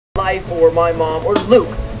wife or my mom or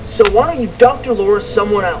Luke. So why don't you Dr. Laura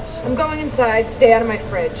someone else? I'm going inside. Stay out of my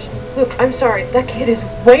fridge. Luke, I'm sorry. That kid is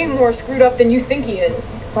way more screwed up than you think he is.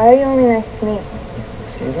 Why are you only nice to me?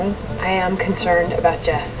 Excuse me? I am concerned about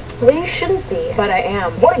Jess. Well, you shouldn't be. But I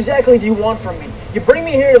am. What exactly do you want from me? You bring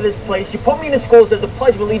me here to this place, you put me in a school that says the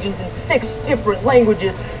Pledge of Allegiance in 6 different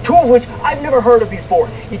languages, 2 of which I've never heard of before.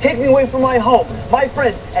 You take me away from my home, my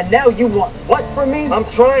friends, and now you want what from me? I'm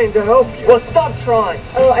trying to help you. Well, stop trying.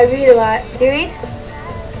 Oh, I read a lot. Do you read?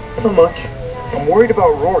 Not much. I'm worried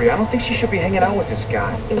about Rory. I don't think she should be hanging out with this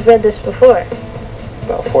guy. You've read this before.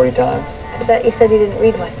 About 40 times. I thought you said you didn't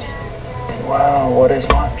read much. Wow, what is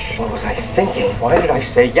much? What was I thinking? Why did I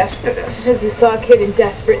say yes to this? Because you saw a kid in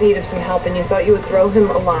desperate need of some help and you thought you would throw him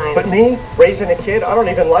a line. But me? Raising a kid? I don't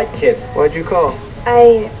even like kids. Why'd you call?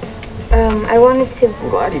 I wanted to... I'm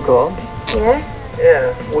glad you called. Yeah?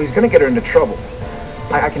 Yeah. Well, he's gonna get her into trouble.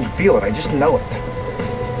 I can feel it. I just know it.